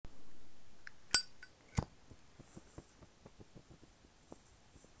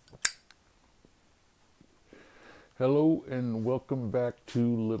Hello and welcome back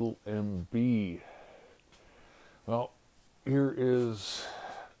to Little MB. Well, here is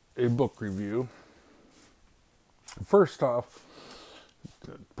a book review. First off,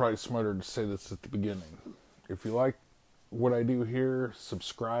 probably smarter to say this at the beginning. If you like what I do here,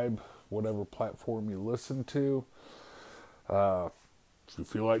 subscribe, whatever platform you listen to. If you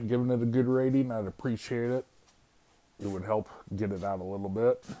feel like giving it a good rating, I'd appreciate it. It would help get it out a little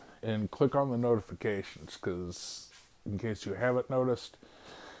bit. And click on the notifications, because in case you haven't noticed,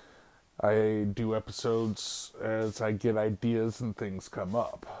 I do episodes as I get ideas and things come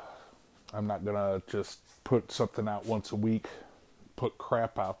up. I'm not going to just put something out once a week, put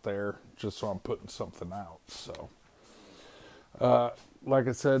crap out there just so I'm putting something out. So, like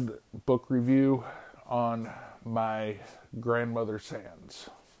I said, book review on My Grandmother's Hands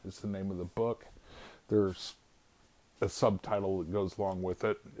is the name of the book. There's a subtitle that goes along with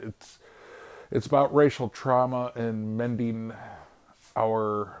it. It's about racial trauma and mending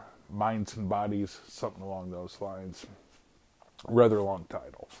our minds and bodies, something along those lines. Rather long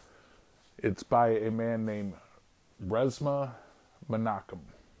title. It's by a man named Resmaa Menakem.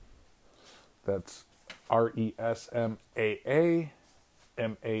 That's ResmaaManakem.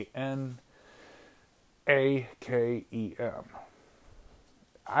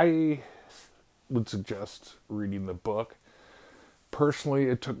 I would suggest reading the book. Personally,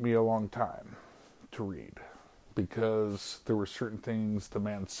 it took me a long time to read because there were certain things the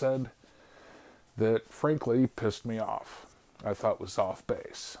man said that frankly pissed me off. I thought was off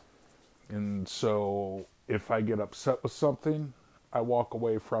base. And so if I get upset with something, I walk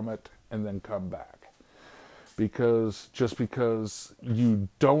away from it and then come back. Because just because you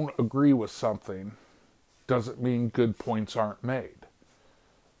don't agree with something doesn't mean good points aren't made.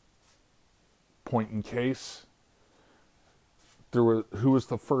 Point in case, who was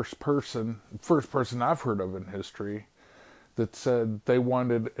the first person I've heard of in history that said they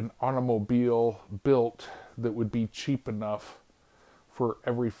wanted an automobile built that would be cheap enough for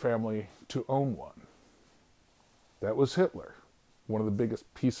every family to own one. That was Hitler, one of the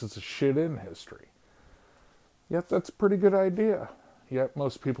biggest pieces of shit in history. Yet that's a pretty good idea. Yet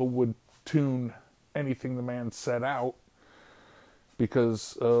most people would tune anything the man set out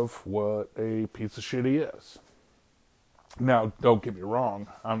because of what a piece of shit he is. Now, don't get me wrong.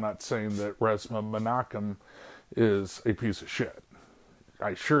 I'm not saying that Resmaa Menakem is a piece of shit.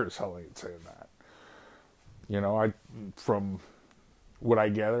 I sure as hell ain't saying that. You know, from what I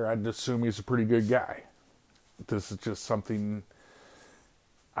gather, I'd assume he's a pretty good guy. This is just something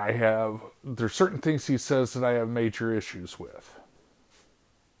there's certain things he says that I have major issues with.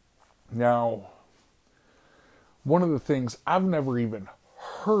 Now, one of the things I've never even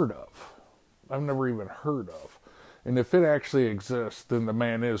heard of, and if it actually exists, then the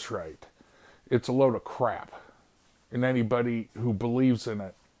man is right. It's a load of crap. And anybody who believes in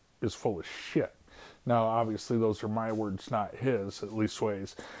it is full of shit. Now, obviously, those are my words, not his, at least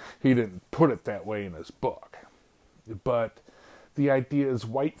ways. He didn't put it that way in his book. But the idea is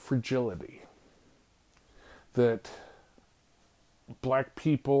white fragility. That black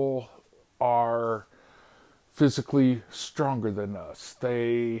people are physically stronger than us.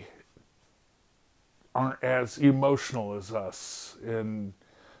 They aren't as emotional as us, and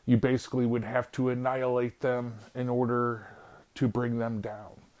you basically would have to annihilate them in order to bring them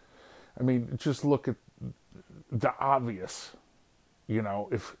down. I mean, just look at the obvious. You know,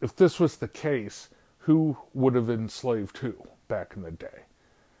 if this was the case, who would have enslaved who back in the day?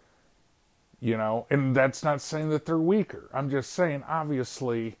 You know, and that's not saying that they're weaker. I'm just saying,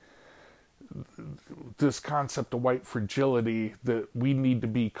 obviously, this concept of white fragility, that we need to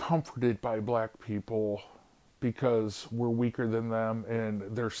be comforted by black people because we're weaker than them and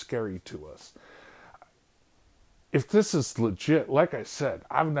they're scary to us. If this is legit, like I said,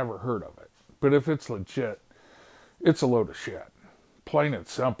 I've never heard of it, but if it's legit, it's a load of shit. Plain and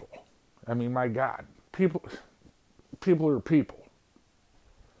simple. I mean, my God, people are people.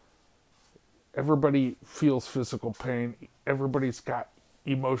 Everybody feels physical pain. Everybody's got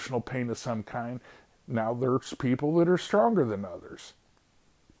emotional pain of some kind. Now there's people that are stronger than others.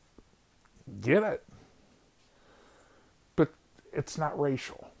 Get it. But it's not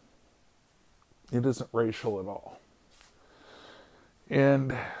racial. It isn't racial at all.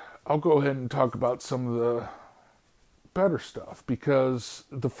 And I'll go ahead and talk about some of the better stuff, because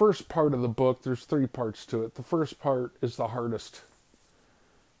the first part of the book, there's 3 parts to it. The first part is the hardest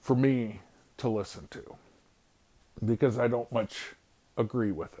for me to listen to, because I don't much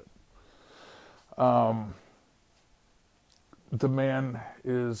agree with it. The man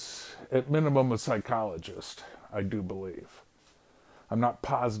is, at minimum, a psychologist, I do believe. I'm not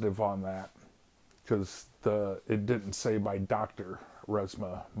positive on that, because it didn't say by Dr.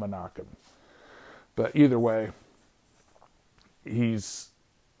 Resmaa Menakem. But either way, he's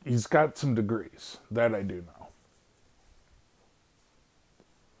got some degrees. That I do know.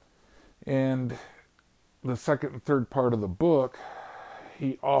 And the second and third part of the book,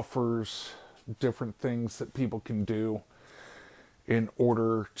 he offers different things that people can do in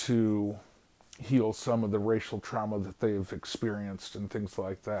order to heal some of the racial trauma that they've experienced and things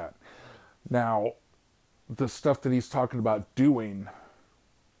like that. Now, the stuff that he's talking about doing,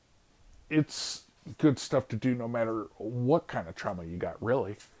 it's good stuff to do no matter what kind of trauma you got,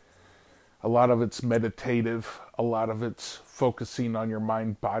 really. A lot of it's meditative. A lot of it's focusing on your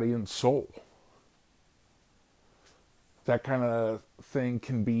mind, body, and soul. That kind of thing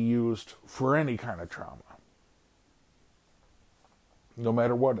can be used for any kind of trauma, no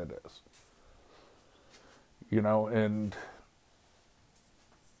matter what it is. You know, and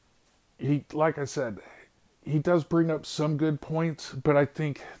he, like I said, he does bring up some good points, but I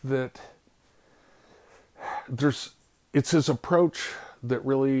think that it's his approach that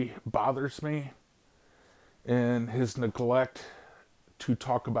really bothers me, and his neglect to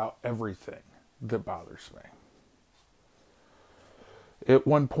talk about everything that bothers me. At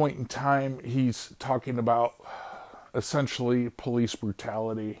one point in time, he's talking about essentially police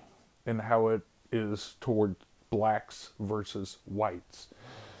brutality and how it is toward blacks versus whites.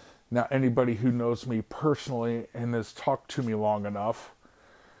 Now, anybody who knows me personally and has talked to me long enough,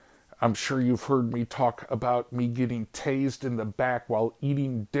 I'm sure you've heard me talk about me getting tased in the back while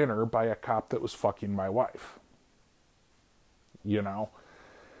eating dinner by a cop that was fucking my wife. You know?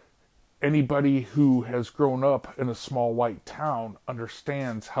 Anybody who has grown up in a small white town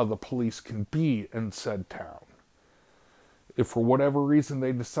understands how the police can be in said town. If for whatever reason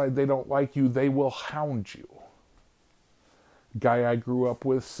they decide they don't like you, they will hound you. Guy I grew up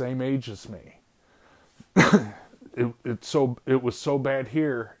with, same age as me. It was so bad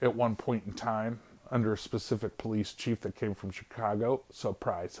here at one point in time, under a specific police chief that came from Chicago,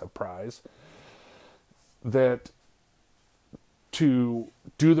 surprise, surprise, that to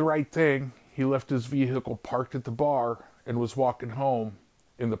do the right thing, he left his vehicle parked at the bar and was walking home,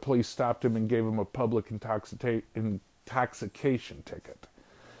 and the police stopped him and gave him a public intoxication ticket.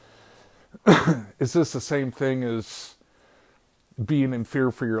 Is this the same thing as being in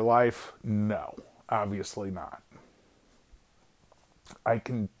fear for your life? No, obviously not. I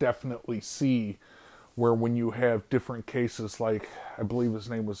can definitely see where when you have different cases like, I believe his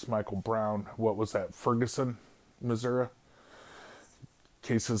name was Michael Brown, what was that, Ferguson, Missouri?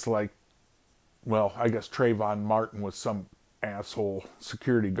 Cases like, well, I guess Trayvon Martin was some asshole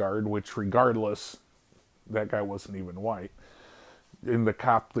security guard, which regardless, that guy wasn't even white. And the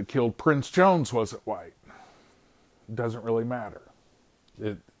cop that killed Prince Jones wasn't white. Doesn't really matter.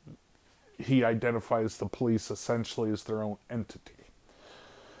 He identifies the police essentially as their own entity.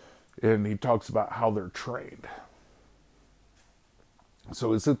 And he talks about how they're trained.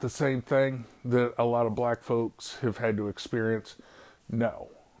 So is it the same thing that a lot of black folks have had to experience? No.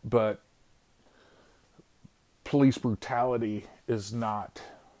 But police brutality is not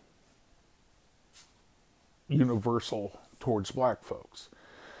universal towards black folks,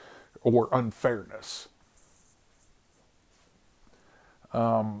 or unfairness.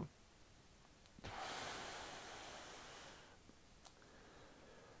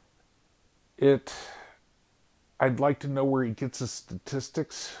 I'd like to know where he gets his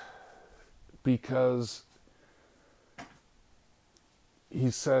statistics, because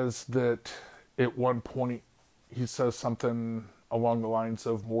he says that at one point he says something along the lines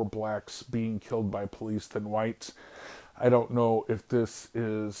of more blacks being killed by police than whites. I don't know if this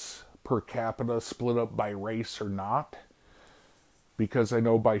is per capita split up by race or not, because I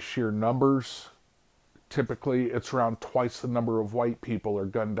know by sheer numbers, typically it's around twice the number of white people are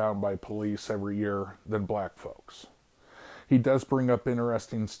gunned down by police every year than black folks. He does bring up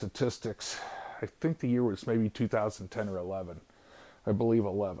interesting statistics. I think the year was maybe 2010 or 11. I believe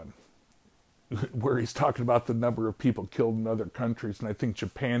 11. Where he's talking about the number of people killed in other countries, and I think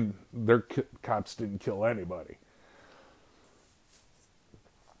Japan, their cops didn't kill anybody.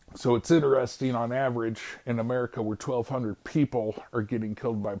 So it's interesting, on average, in America, where 1,200 people are getting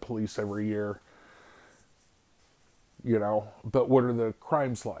killed by police every year, you know, but what are the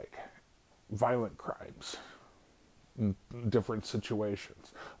crimes like? Violent crimes in different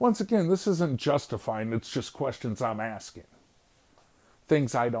situations. Once again, this isn't justifying, it's just questions I'm asking.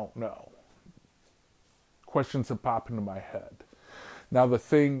 Things I don't know. Questions that pop into my head. Now, the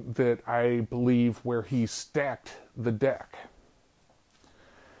thing that I believe where he stacked the deck,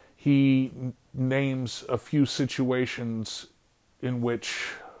 he names a few situations in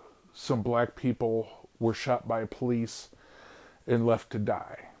which some black people were shot by police and left to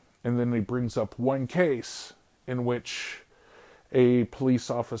die. And then he brings up one case in which a police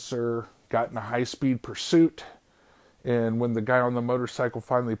officer got in a high-speed pursuit, and when the guy on the motorcycle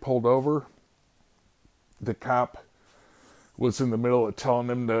finally pulled over, the cop was in the middle of telling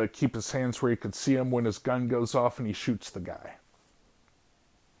him to keep his hands where he could see him when his gun goes off, and he shoots the guy.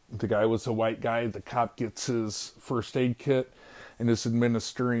 The guy was a white guy. The cop gets his first aid kit and is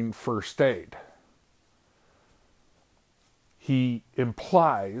administering first aid. He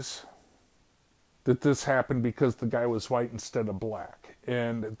implies that this happened because the guy was white instead of black.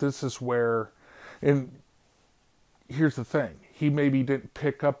 And this is where, and here's the thing, he maybe didn't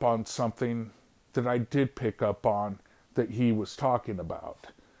pick up on something that I did pick up on that he was talking about.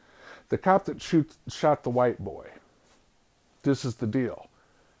 The cop that shot the white boy, this is the deal.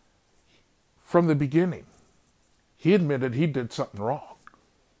 From the beginning, he admitted he did something wrong.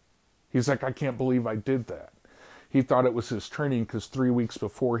 He's like, I can't believe I did that. He thought it was his training because 3 weeks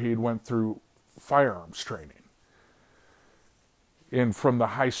before he had went through firearms training. And from the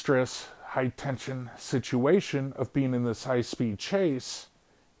high-stress, high-tension situation of being in this high-speed chase,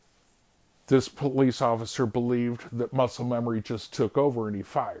 this police officer believed that muscle memory just took over and he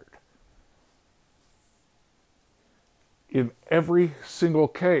fired. In every single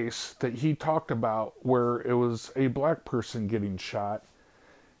case that he talked about where it was a black person getting shot,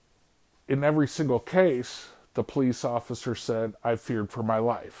 in every single case, the police officer said, I feared for my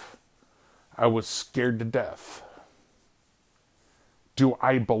life. I was scared to death. Do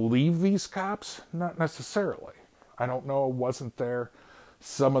I believe these cops? Not necessarily. I don't know. I wasn't there.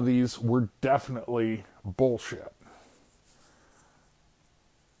 Some of these were definitely bullshit.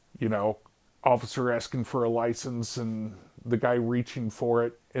 You know, officer asking for a license and the guy reaching for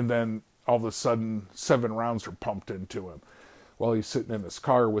it, and then all of a sudden 7 rounds are pumped into him while he's sitting in his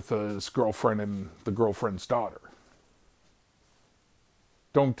car with his girlfriend and the girlfriend's daughter.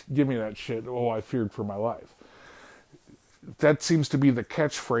 Don't give me that shit, oh, I feared for my life. That seems to be the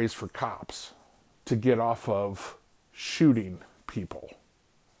catchphrase for cops to get off of shooting people.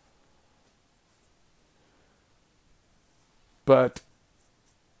 But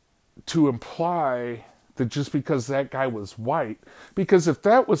to imply that just because that guy was white, because if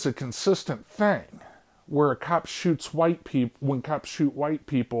that was a consistent thing, where a cop shoots white people, when cops shoot white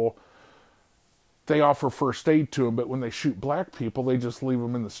people, they offer first aid to them, but when they shoot black people, they just leave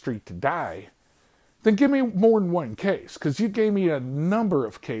them in the street to die, then give me more than one case, because you gave me a number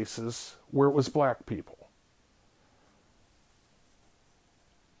of cases where it was black people.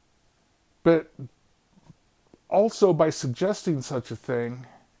 But also, by suggesting such a thing,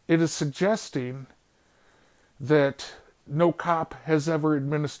 it is suggesting that no cop has ever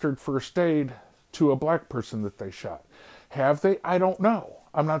administered first aid to a black person that they shot. Have they? I don't know.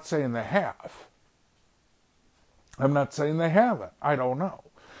 I'm not saying they have. I'm not saying they haven't. I don't know.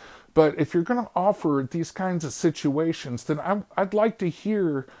 But if you're going to offer these kinds of situations, then I'd like to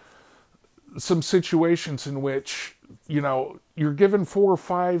hear some situations in which, you know, you're given 4 or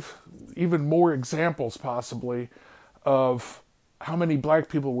 5, even more examples possibly, of how many black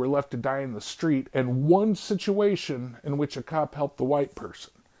people were left to die in the street, and one situation in which a cop helped the white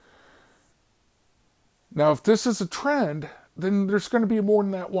person. Now, if this is a trend, then there's going to be more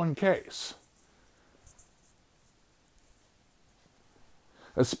than that one case.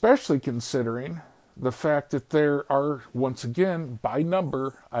 Especially considering the fact that there are, once again, by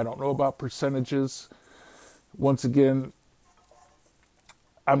number, I don't know about percentages, once again,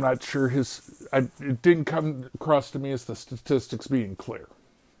 I'm not sure it didn't come across to me as the statistics being clear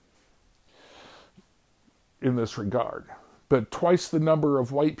in this regard. But twice the number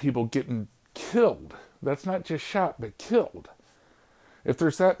of white people getting killed. That's not just shot, but killed. If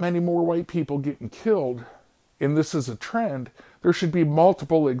there's that many more white people getting killed, and this is a trend, there should be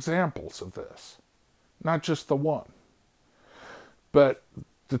multiple examples of this, not just the one. But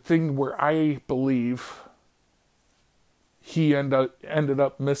the thing where I believe he ended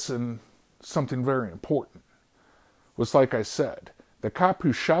up missing something very important was, like I said, the cop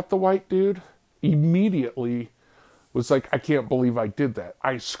who shot the white dude immediately was like, I can't believe I did that.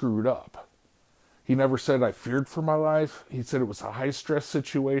 I screwed up. He never said I feared for my life. He said it was a high-stress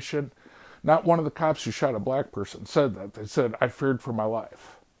situation. Not one of the cops who shot a black person said that. They said, I feared for my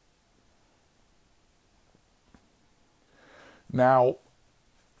life. Now,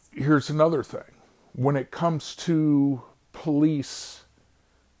 here's another thing. When it comes to police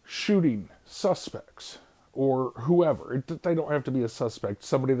shooting suspects or whoever, they don't have to be a suspect,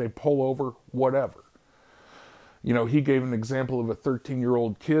 somebody they pull over, whatever. You know, he gave an example of a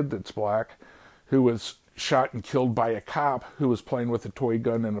 13-year-old kid that's black who was shot and killed by a cop who was playing with a toy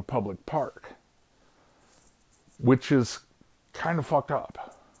gun in a public park, which is kind of fucked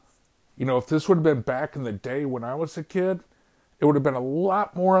up. You know, if this would have been back in the day when I was a kid, it would have been a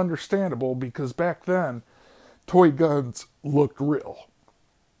lot more understandable, because back then, toy guns looked real.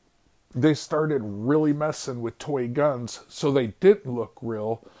 They started really messing with toy guns so they didn't look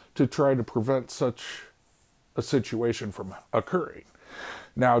real, to try to prevent such a situation from occurring.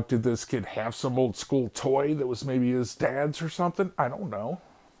 Now, did this kid have some old school toy that was maybe his dad's or something? I don't know.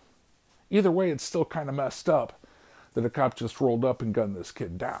 Either way, it's still kind of messed up that a cop just rolled up and gunned this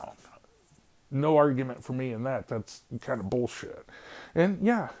kid down. No argument for me in that. That's kind of bullshit. And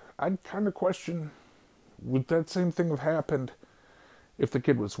yeah, I'd kind of question, would that same thing have happened if the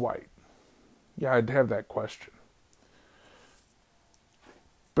kid was white? Yeah, I'd have that question.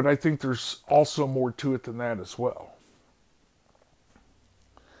 But I think there's also more to it than that as well.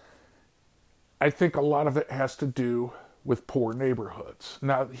 I think a lot of it has to do with poor neighborhoods.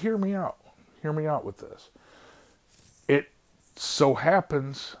 Now, hear me out. Hear me out with this. It so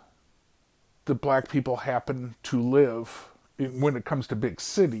happens that black people happen to live, when it comes to big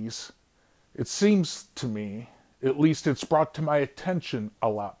cities, it seems to me, at least it's brought to my attention a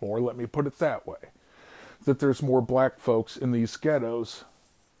lot more, let me put it that way, that there's more black folks in these ghettos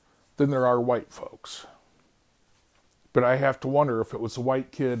than there are white folks. But I have to wonder, if it was a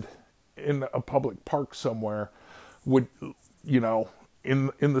white kid in a public park somewhere, would, you know,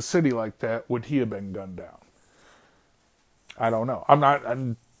 in the city like that, would he have been gunned down? I don't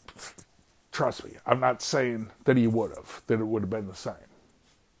know. Trust me, I'm not saying that he would have, that it would have been the same.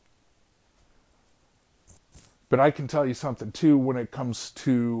 But I can tell you something too when it comes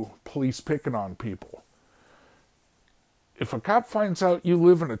to police picking on people. If a cop finds out you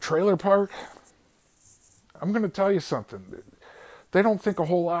live in a trailer park, I'm going to tell you something. They don't think a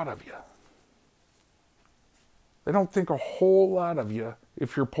whole lot of you. They don't think a whole lot of you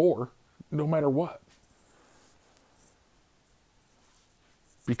if you're poor, no matter what.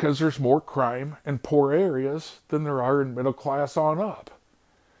 Because there's more crime in poor areas than there are in middle class on up.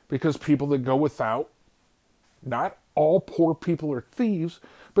 Because people that go without, not all poor people are thieves,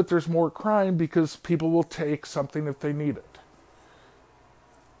 but there's more crime because people will take something if they need it.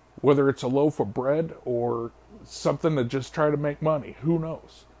 Whether it's a loaf of bread or something to just try to make money, who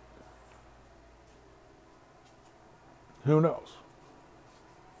knows? Who knows?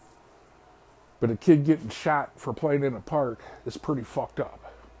 But a kid getting shot for playing in a park is pretty fucked up.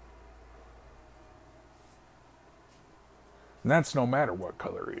 And that's no matter what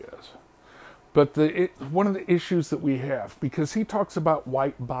color he is. But one of the issues that we have, because he talks about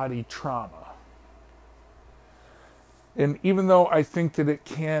white body trauma. And even though I think that it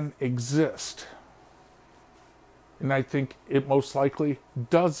can exist, and I think it most likely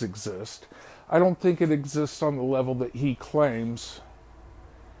does exist, I don't think it exists on the level that he claims.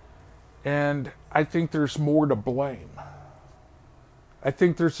 And I think there's more to blame. I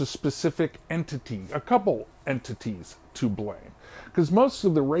think there's a specific entity, a couple entities to blame. Because most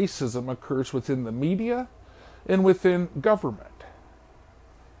of the racism occurs within the media and within government.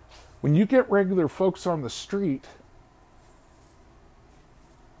 When you get regular folks on the street,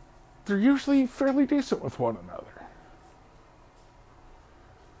 they're usually fairly decent with one another.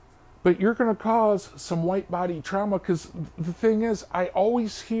 But you're going to cause some white body trauma, because the thing is, I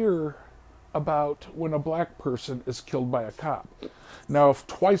always hear about when a black person is killed by a cop. Now, if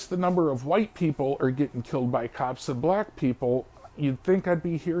twice the number of white people are getting killed by cops than black people, you'd think I'd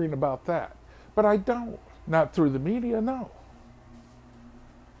be hearing about that. But I don't. Not through the media, no.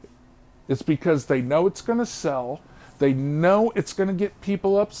 It's because they know it's going to sell. They know it's going to get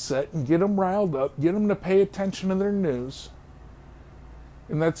people upset and get them riled up, get them to pay attention to their news.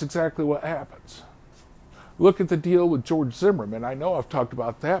 And that's exactly what happens. Look at the deal with George Zimmerman. I know I've talked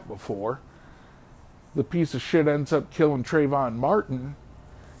about that before. The piece of shit ends up killing Trayvon Martin.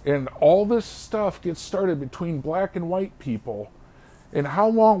 And all this stuff gets started between black and white people. And how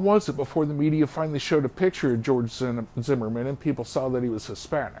long was it before the media finally showed a picture of George Zimmerman and people saw that he was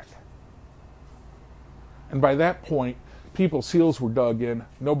Hispanic? And by that point, people's heels were dug in.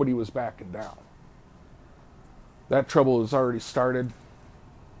 Nobody was backing down. That trouble has already started.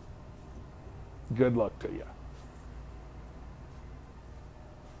 Good luck to you.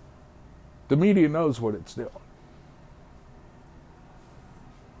 The media knows what it's doing.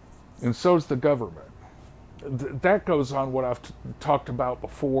 And so does the government. That goes on what I've talked about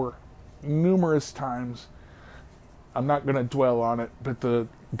before numerous times. I'm not going to dwell on it, but the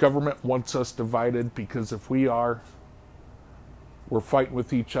government wants us divided, because if we are, we're fighting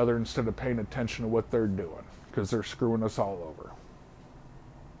with each other instead of paying attention to what they're doing, because they're screwing us all over.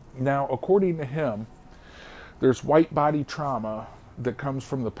 Now, according to him, There's white body trauma that comes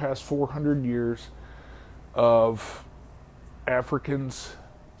from the past 400 years of Africans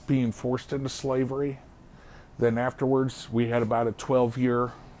being forced into slavery. Then afterwards, we had about a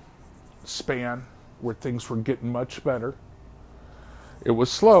 12-year span where things were getting much better. It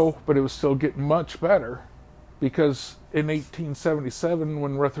was slow, but it was still getting much better, because in 1877,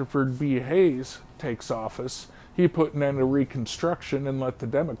 when Rutherford B. Hayes takes office, he put an end to Reconstruction and let the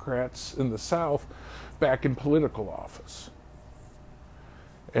Democrats in the South back in political office.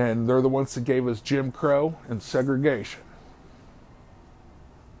 And they're the ones that gave us Jim Crow and segregation.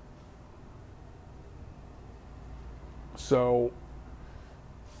 So,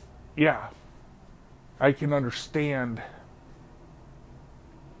 yeah, I can understand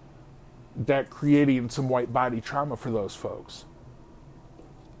that creating some white body trauma for those folks.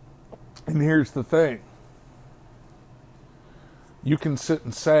 And here's the thing. You can sit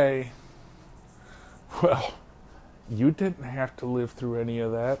and say, well, you didn't have to live through any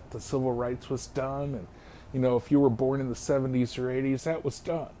of that. The civil rights was done. And, you know, if you were born in the 70s or 80s, that was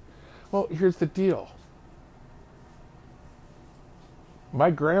done. Well, here's the deal. My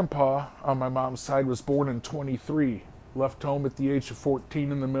grandpa on my mom's side was born in 23, left home at the age of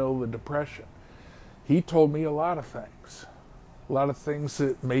 14 in the middle of the Depression. He told me a lot of things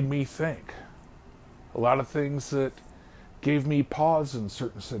that made me think, a lot of things that gave me pause in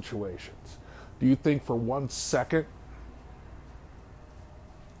certain situations. Do you think for 1 second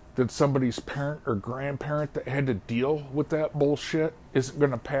that somebody's parent or grandparent that had to deal with that bullshit isn't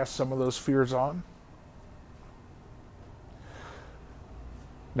going to pass some of those fears on?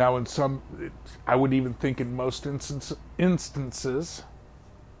 Now, in some, I would even think in most instances,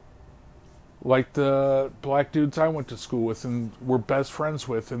 like the black dudes I went to school with and were best friends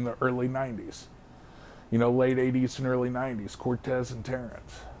with in the early 90s. You know, late 80s and early 90s, Cortez and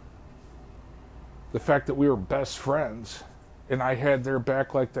Terrence. The fact that we were best friends and I had their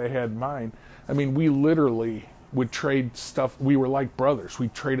back like they had mine. I mean, we literally would trade stuff. We were like brothers. We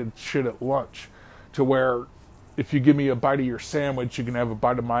traded shit at lunch to where if you give me a bite of your sandwich, you can have a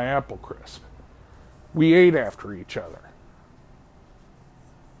bite of my apple crisp. We ate after each other.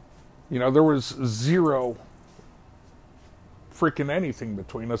 You know, there was zero freaking anything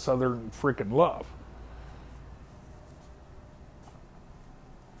between us other than freaking love.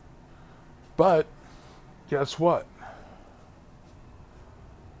 But guess what?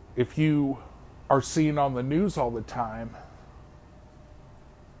 If you are seeing on the news all the time,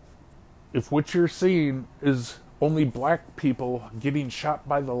 if what you're seeing is only black people getting shot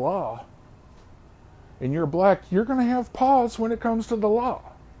by the law, and you're black, you're going to have pause when it comes to the law.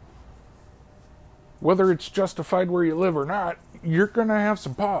 Whether it's justified where you live or not, you're going to have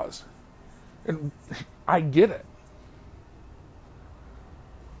some pause. And I get it.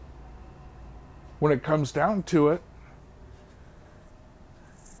 When it comes down to it,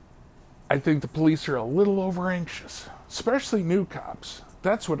 I think the police are a little over anxious, especially new cops.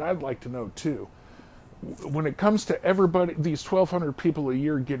 That's what I'd like to know too. When it comes to everybody, these 1,200 people a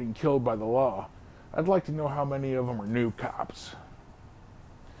year getting killed by the law, I'd like to know how many of them are new cops.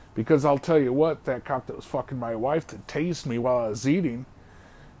 Because I'll tell you what, that cop that was fucking my wife that tased me while I was eating,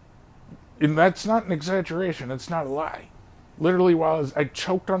 and that's not an exaggeration, it's not a lie. Literally while I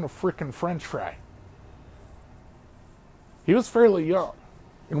choked on a frickin' French fry. He was fairly young.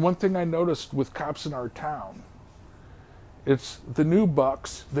 And one thing I noticed with cops in our town, it's the new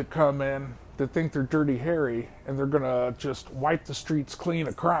bucks that come in that think they're Dirty Harry and they're going to just wipe the streets clean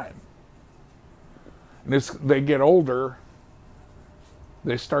of crime. And as they get older,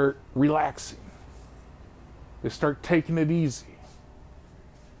 they start relaxing. They start taking it easy.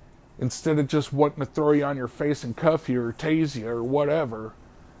 Instead of just wanting to throw you on your face and cuff you or tase you or whatever,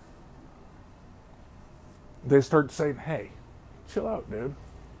 they start saying, hey, chill out, dude.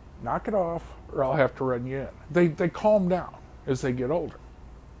 Knock it off or I'll have to run you in. They calm down as they get older.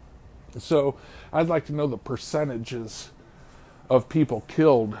 So I'd like to know the percentages of people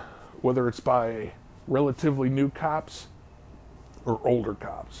killed, whether it's by relatively new cops or older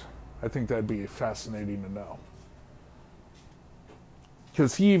cops. I think that'd be fascinating to know.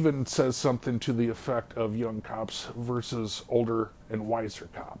 Because he even says something to the effect of young cops versus older and wiser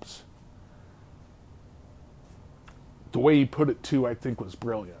cops. The way he put it too, I think, was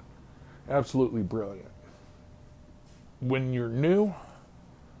brilliant. Absolutely brilliant. When you're new,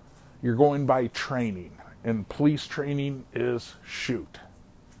 you're going by training. And police training is shoot.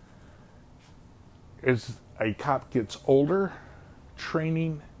 As a cop gets older,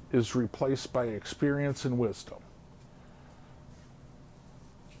 training is replaced by experience and wisdom.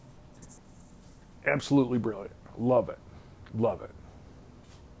 Absolutely brilliant. Love it. Love it.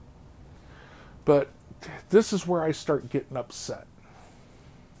 But this is where I start getting upset.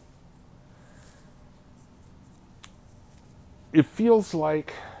 It feels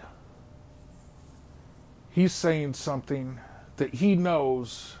like he's saying something that he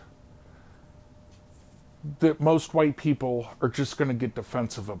knows that most white people are just going to get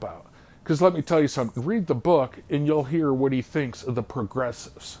defensive about. Because let me tell you something, read the book and you'll hear what he thinks of the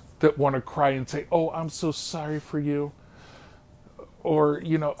progressives that want to cry and say, oh, I'm so sorry for you. Or,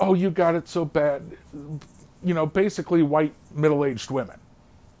 oh, you got it so bad. Basically white middle-aged women.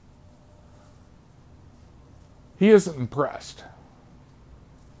 He isn't impressed.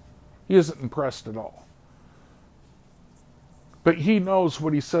 He isn't impressed at all. But he knows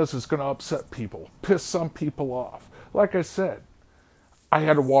what he says is going to upset people, piss some people off. Like I said, I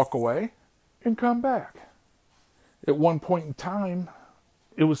had to walk away and come back. At one point in time,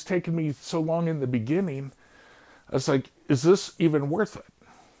 it was taking me so long in the beginning, I was like, is this even worth it?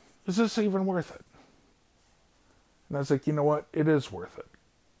 Is this even worth it? And I was like, you know what? It is worth it.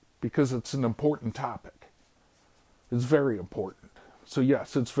 Because it's an important topic. It's very important. So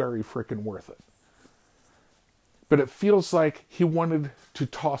yes, it's very freaking worth it. But it feels like he wanted to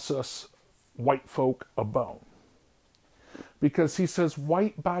toss us white folk a bone. Because he says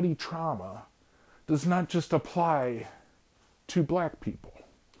white body trauma does not just apply to black people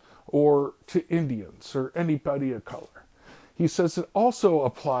or to Indians or anybody of color. He says it also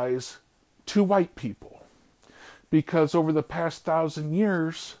applies to white people. Because over the past 1,000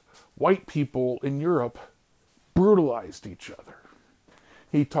 years, white people in Europe brutalized each other.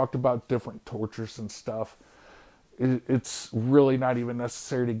 He talked about different tortures and stuff. It's really not even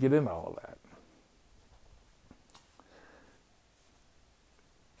necessary to get into all of that.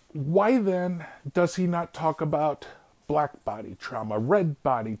 Why then does he not talk about black body trauma, red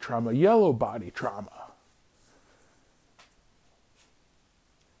body trauma, yellow body trauma?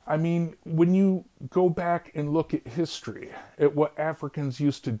 I mean, when you go back and look at history, at what Africans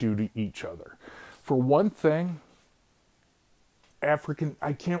used to do to each other. For one thing,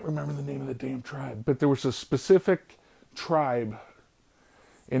 I can't remember the name of the damn tribe, but there was a specific tribe,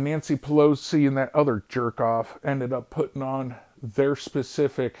 and Nancy Pelosi and that other jerk-off ended up putting on their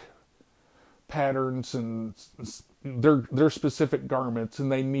specific patterns and their specific garments,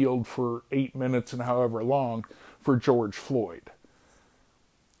 and they kneeled for 8 minutes and however long for George Floyd.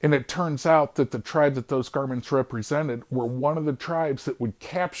 And it turns out that the tribe that those garments represented were one of the tribes that would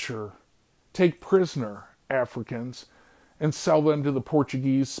take prisoner Africans and sell them to the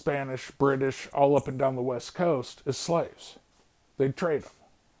Portuguese, Spanish, British, all up and down the West Coast as slaves. They'd trade them.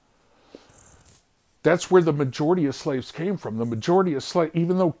 That's where the majority of slaves came from. The majority of slaves,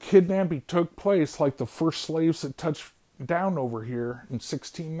 even though kidnapping took place, like the first slaves that touched down over here in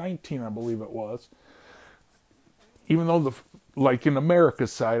 1619, I believe it was, even though like in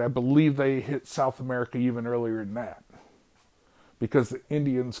America's side, I believe they hit South America even earlier than that, because the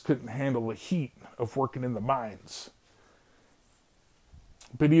Indians couldn't handle the heat of working in the mines.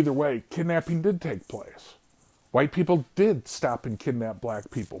 But either way, kidnapping did take place. White people did stop and kidnap black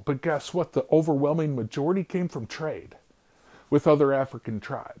people. But guess what? The overwhelming majority came from trade with other African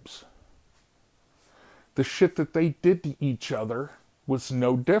tribes. The shit that they did to each other was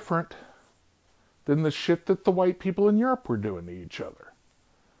no different than the shit that the white people in Europe were doing to each other.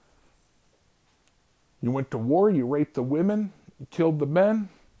 You went to war, you raped the women, you killed the men,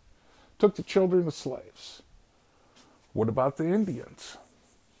 took the children as slaves. What about the Indians?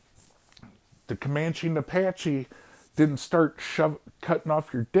 The Comanche and Apache didn't start cutting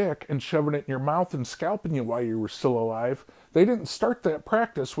off your dick and shoving it in your mouth and scalping you while you were still alive. They didn't start that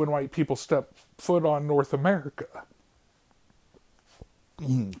practice when white people stepped foot on North America.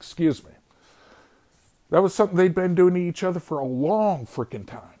 Excuse me. That was something they'd been doing to each other for a long freaking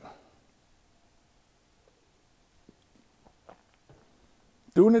time.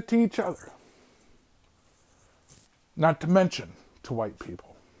 Doing it to each other. Not to mention to white people.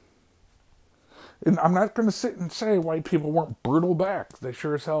 And I'm not going to sit and say white people weren't brutal back. They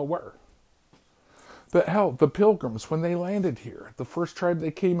sure as hell were. But hell, the Pilgrims, when they landed here, the first tribe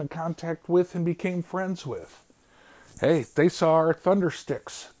they came in contact with and became friends with, hey, they saw our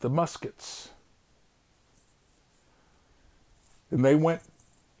thundersticks, the muskets. And they went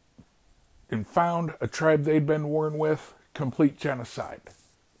and found a tribe they'd been warring with, complete genocide.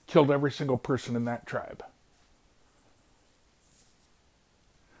 Killed every single person in that tribe.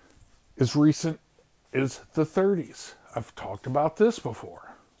 As recent as the 30s. I've talked about this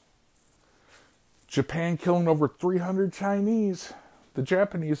before. Japan killing over 300 Chinese. The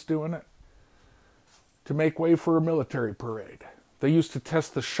Japanese doing it to make way for a military parade. They used to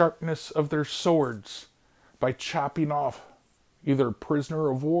test the sharpness of their swords by chopping off either prisoner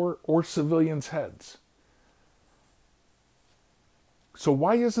of war or civilians' heads. So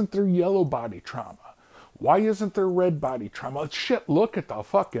why isn't there yellow body trauma? Why isn't there red body trauma? Shit, look at the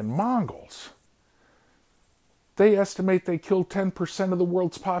fucking Mongols. They estimate they killed 10% of the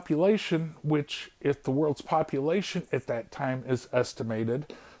world's population, which, if the world's population at that time is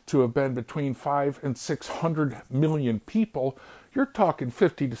estimated to have been between 5 and 600 million people, you're talking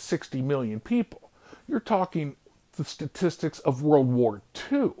 50 to 60 million people. You're talking the statistics of World War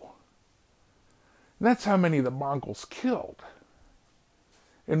II. And that's how many the Mongols killed.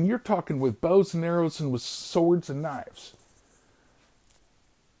 And you're talking with bows and arrows and with swords and knives.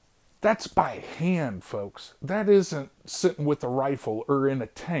 That's by hand, folks. That isn't sitting with a rifle or in a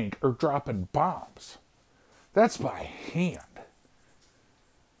tank or dropping bombs. That's by hand.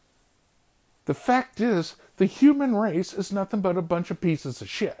 The fact is, the human race is nothing but a bunch of pieces of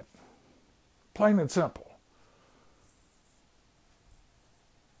shit. Plain and simple.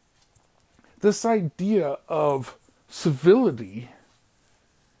 This idea of civility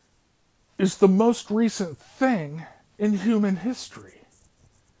is the most recent thing in human history.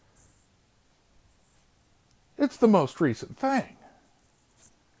 It's the most recent thing.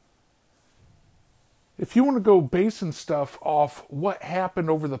 If you want to go basing stuff off what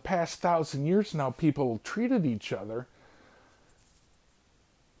happened over the past 1,000 years and how people treated each other,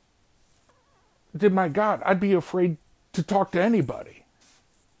 then my God, I'd be afraid to talk to anybody.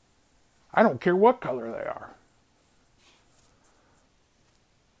 I don't care what color they are.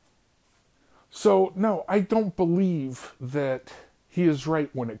 So, no, I don't believe that he is right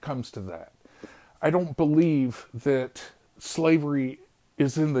when it comes to that. I don't believe that slavery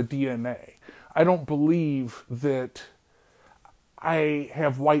is in the DNA. I don't believe that I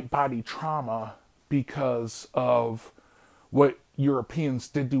have white body trauma because of what Europeans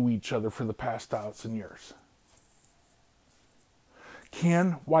did to each other for the past 1,000 years.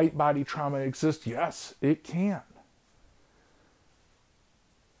 Can white body trauma exist? Yes, it can.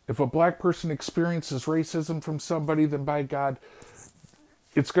 If a black person experiences racism from somebody, then by God,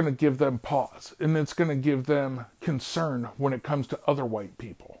 it's going to give them pause. And it's going to give them concern when it comes to other white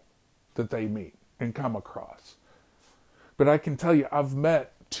people that they meet and come across. But I can tell you, I've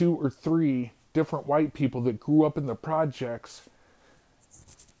met 2 or 3 different white people that grew up in the projects,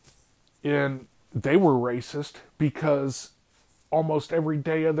 and they were racist because almost every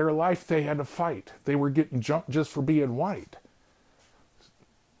day of their life they had to fight. They were getting jumped just for being white.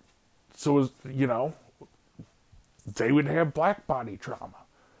 So, you know, they would have black body trauma.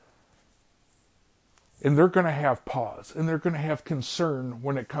 And they're going to have pause. And they're going to have concern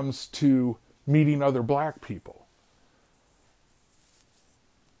when it comes to meeting other black people.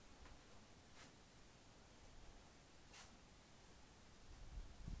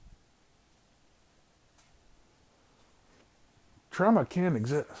 Trauma can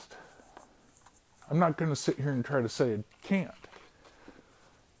exist. I'm not going to sit here and try to say it can't.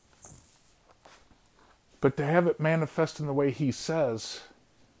 But to have it manifest in the way he says,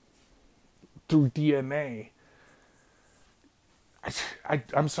 through DNA,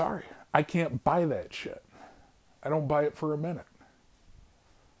 I'm sorry. I can't buy that shit. I don't buy it for a minute.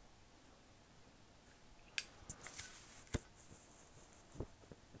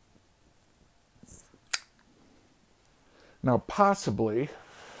 Now, possibly,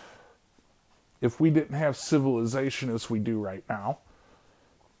 if we didn't have civilization as we do right now,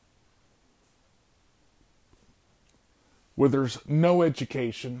 where there's no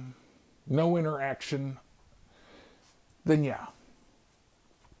education, no interaction, then yeah,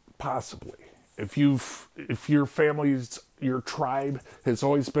 possibly. If your your tribe has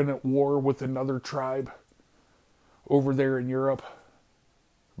always been at war with another tribe over there in Europe,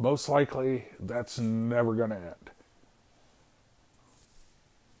 most likely that's never going to end.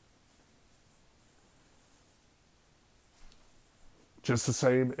 Just the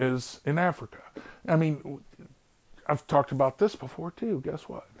same as in Africa. I mean, I've talked about this before too. Guess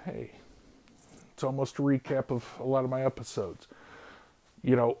what? Hey, it's almost a recap of a lot of my episodes.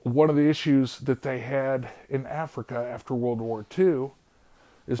 You know, one of the issues that they had in Africa after World War II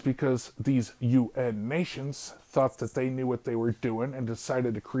is because these UN nations thought that they knew what they were doing and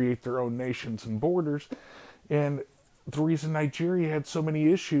decided to create their own nations and borders. And the reason Nigeria had so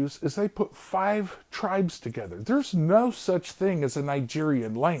many issues is they put 5 tribes together. There's no such thing as a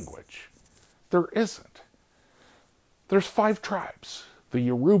Nigerian language. There isn't. There's 5 tribes. The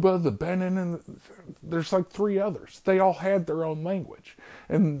Yoruba, the Benin, and there's like 3 others. They all had their own language.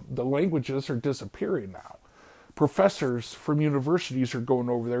 And the languages are disappearing now. Professors from universities are going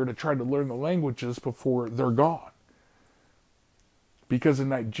over there to try to learn the languages before they're gone. Because in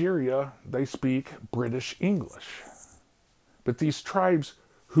Nigeria, they speak British English. But these tribes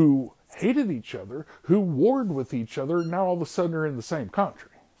who hated each other, who warred with each other, now all of a sudden are in the same country.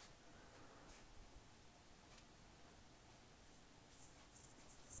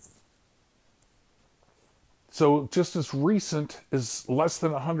 So just as recent as less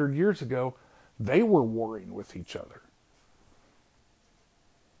than 100 years ago, they were warring with each other.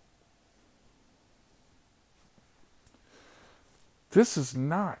 This is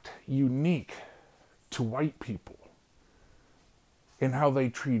not unique to white people in how they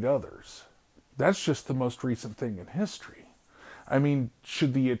treat others. That's just the most recent thing in history. I mean,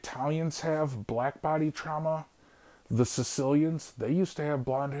 should the Italians have black body trauma? The Sicilians, they used to have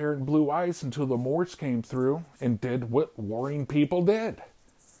blonde hair and blue eyes until the Moors came through and did what warring people did.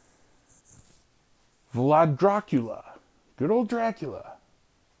 Vlad Dracula, good old Dracula,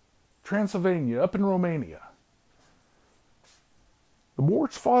 Transylvania, up in Romania. The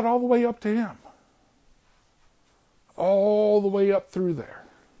Moors fought all the way up to him. All the way up through there.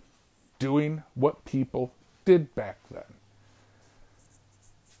 Doing what people did back then.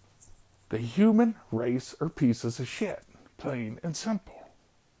 The human race are pieces of shit. Plain and simple.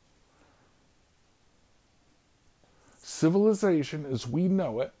 Civilization as we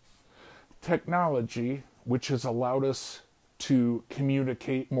know it, technology, which has allowed us to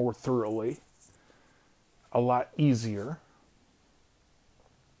communicate more thoroughly, a lot easier.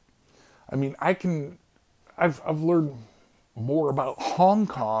 I mean, I've learned more about Hong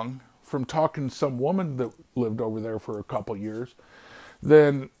Kong from talking to some woman that lived over there for a couple years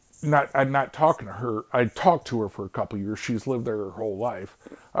than I'm not talking to her. I talked to her for a couple years. She's lived there her whole life.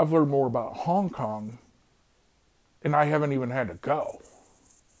 I've learned more about Hong Kong, and I haven't even had to go.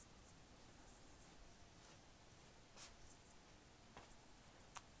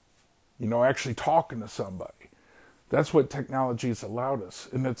 You know, actually talking to somebody. That's what technology has allowed us.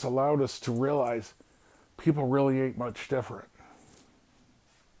 And it's allowed us to realize people really ain't much different.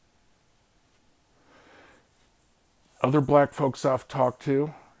 Other black folks I've talked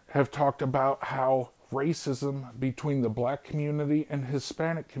to have talked about how racism between the black community and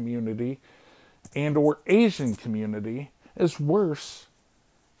Hispanic community and or Asian community is worse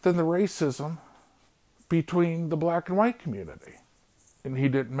than the racism between the black and white community. And he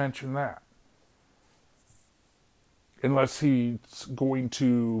didn't mention that. Unless he's going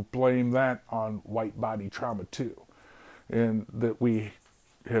to blame that on white body trauma too. And that we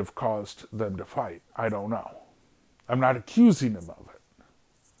have caused them to fight. I don't know. I'm not accusing him of it.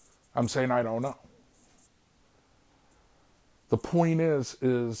 I'm saying I don't know. The point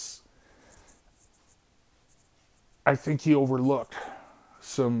is I think he overlooked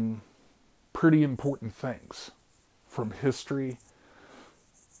some pretty important things from history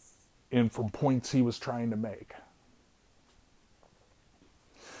and from points he was trying to make.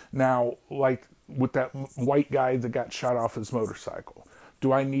 Now, like with that white guy that got shot off his motorcycle,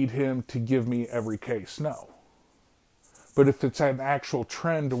 do I need him to give me every case? No. But if it's an actual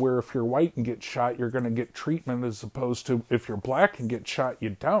trend where if you're white and get shot, you're going to get treatment as opposed to if you're black and get shot, you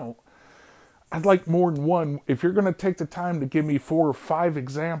don't. I'd like more than one. If you're going to take the time to give me 4 or 5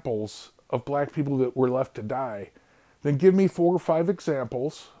 examples of black people that were left to die, then give me 4 or 5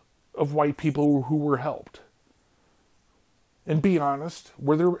 examples of white people who were helped. And be honest,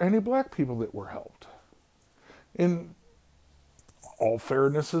 were there any black people that were helped? In all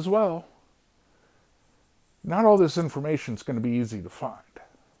fairness as well, not all this information is going to be easy to find.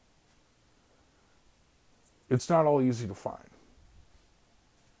 It's not all easy to find.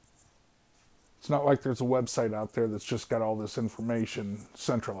 It's not like there's a website out there that's just got all this information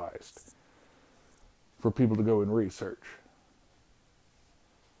centralized for people to go and research.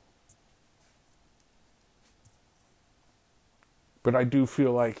 But I do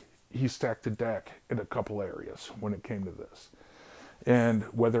feel like he stacked the deck in a couple areas when it came to this. And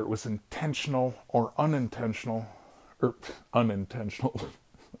whether it was intentional or unintentional,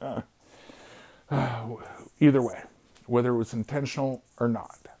 either way, whether it was intentional or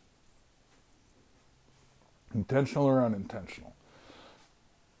not, intentional or unintentional,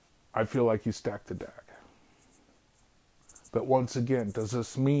 I feel like he stacked the deck. But once again, does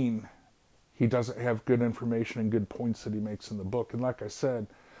this mean he doesn't have good information and good points that he makes in the book? And like I said,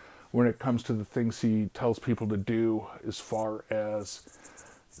 when it comes to the things he tells people to do as far as,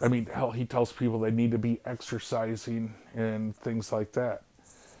 I mean, hell, he tells people they need to be exercising and things like that.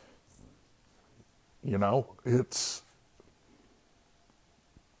 You know, that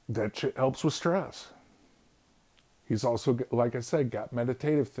shit helps with stress. He's also, like I said, got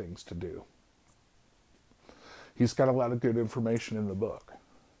meditative things to do. He's got a lot of good information in the book.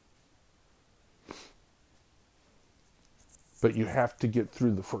 But you have to get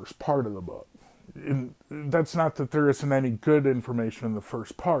through the first part of the book. And that's not that there isn't any good information in the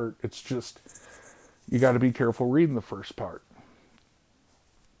first part. It's just you got to be careful reading the first part.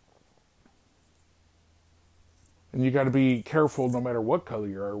 And you got to be careful no matter what color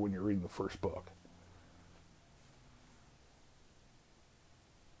you are when you're reading the first book.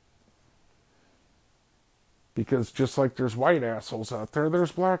 Because just like there's white assholes out there,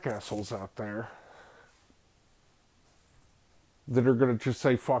 there's black assholes out there that are going to just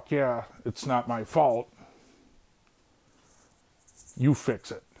say, fuck yeah, it's not my fault. You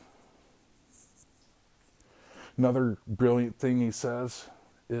fix it. Another brilliant thing he says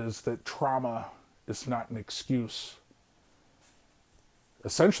is that trauma is not an excuse,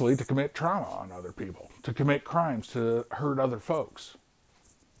 essentially, to commit trauma on other people, to commit crimes, to hurt other folks.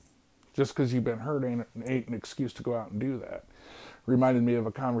 Just because you've been hurt ain't an excuse to go out and do that. Reminded me of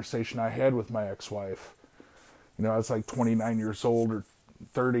a conversation I had with my ex-wife. You know, I was like 29 years old or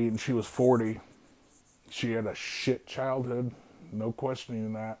 30 and she was 40. She had a shit childhood, no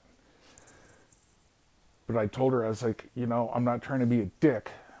questioning that. But I told her, I was like, you know, I'm not trying to be a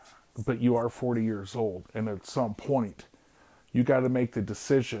dick, but you are 40 years old. And at some point, you got to make the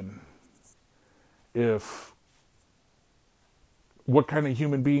decision what kind of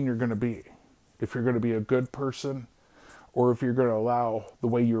human being you're going to be. If you're going to be a good person, or if you're going to allow the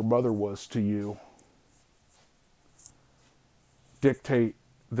way your mother was to you dictate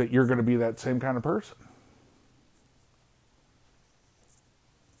that you're going to be that same kind of person.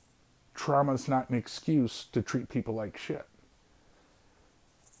 Trauma is not an excuse to treat people like shit.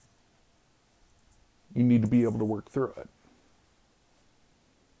 You need to be able to work through it.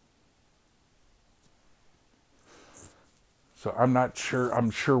 So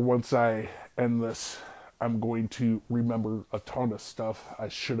I'm sure once I end this, I'm going to remember a ton of stuff I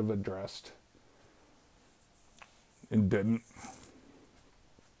should have addressed and didn't.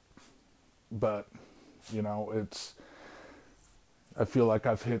 But, you know, I feel like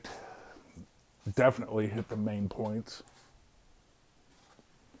I've definitely hit the main points.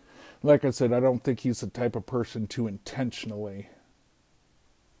 Like I said, I don't think he's the type of person to intentionally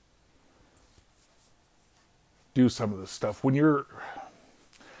do some of this stuff.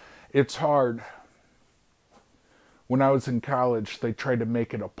 It's hard. When I was in college, they tried to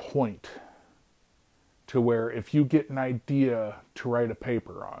make it a point to where if you get an idea to write a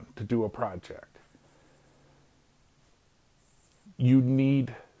paper on, to do a project, you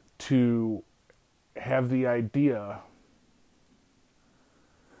need to have the idea.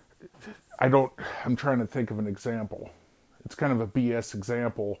 I'm trying to think of an example. It's kind of a BS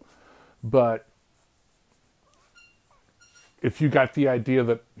example, but if you got the idea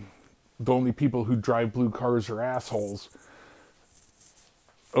that the only people who drive blue cars are assholes,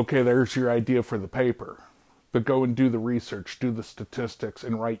 okay, there's your idea for the paper. But go and do the research, do the statistics,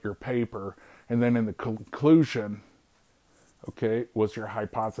 and write your paper. And then in the conclusion, okay, was your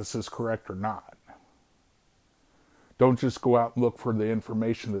hypothesis correct or not? Don't just go out and look for the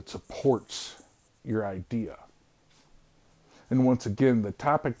information that supports your idea. And once again, the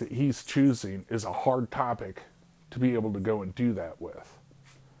topic that he's choosing is a hard topic to be able to go and do that with.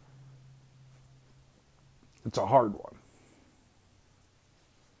 It's a hard one.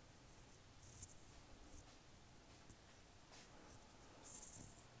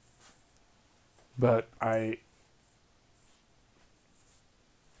 But I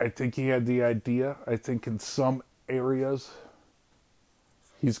think he had the idea. I think in some areas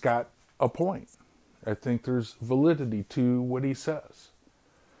he's got a point. I think there's validity to what he says.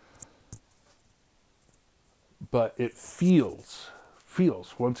 But it feels,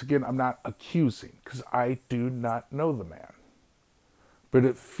 once again, I'm not accusing, because I do not know the man. But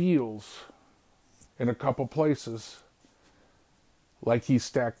it feels, in a couple places, like he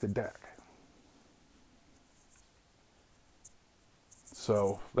stacked the deck.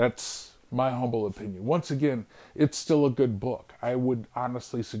 So that's my humble opinion. Once again, it's still a good book. I would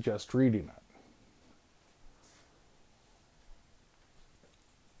honestly suggest reading it.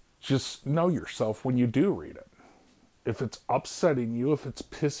 Just know yourself when you do read it. If it's upsetting you, if it's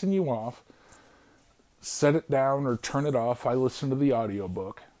pissing you off, set it down or turn it off. I listen to the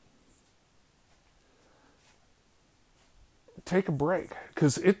audiobook. Take a break.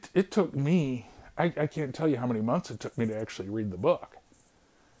 Because it took me, I can't tell you how many months it took me to actually read the book.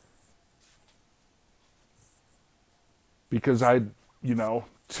 Because it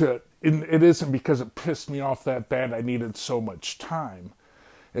isn't because it pissed me off that bad I needed so much time.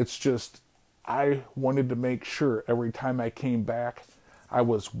 It's just, I wanted to make sure every time I came back, I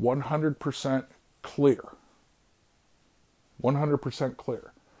was 100% clear. 100%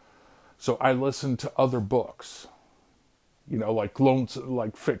 clear. So I listened to other books. You know, like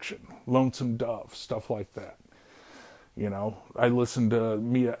fiction, Lonesome Dove, stuff like that. You know, I listened to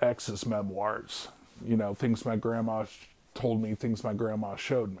Mia X's memoirs. You know, things my grandma told me, things my grandma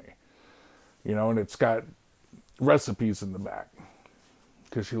showed me. You know, and it's got recipes in the back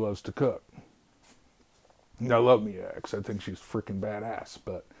because she loves to cook. And I love Mia X. I think she's freaking badass.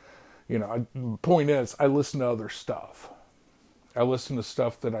 But, you know, the point is, I listen to other stuff. I listen to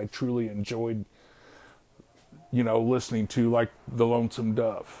stuff that I truly enjoyed, you know, listening to, like the Lonesome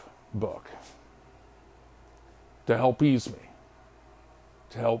Dove book, to help ease me,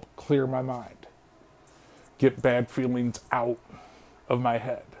 to help clear my mind, get bad feelings out of my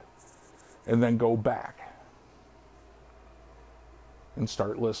head, and then go back and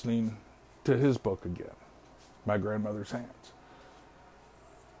start listening to his book again, My Grandmother's Hands.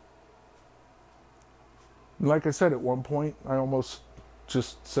 Like I said, at one point, I almost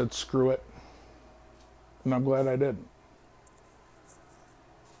just said, screw it. And I'm glad I didn't.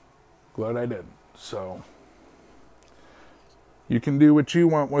 Glad I didn't. So, you can do what you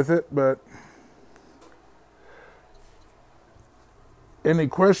want with it, but any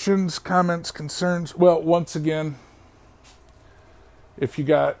questions, comments, concerns? Well, once again, if you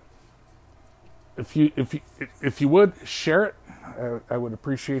would share it, I would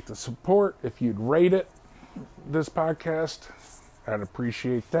appreciate the support. If you'd rate it, this podcast, I'd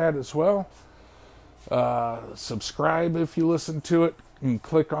appreciate that as well. Subscribe if you listen to it, and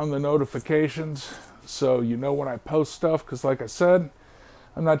click on the notifications so you know when I post stuff, because like I said,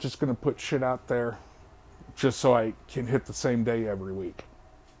 I'm not just going to put shit out there just so I can hit the same day every week.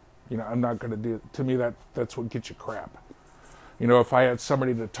 You know, I'm not going to do it. To me, that's what gets you crap. You know, if I had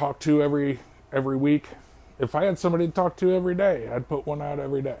somebody to talk to every week, if I had somebody to talk to every day, I'd put one out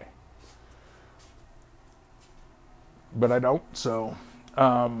every day. But I don't, so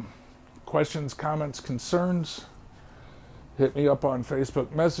questions, comments, concerns, hit me up on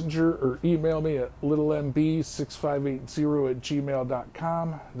Facebook Messenger or email me at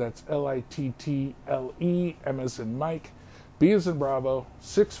littlemb6580@gmail.com. That's LITTLE, M as in Mike, B as in Bravo,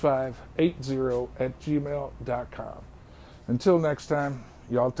 6580@gmail.com. Until next time,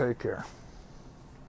 y'all take care.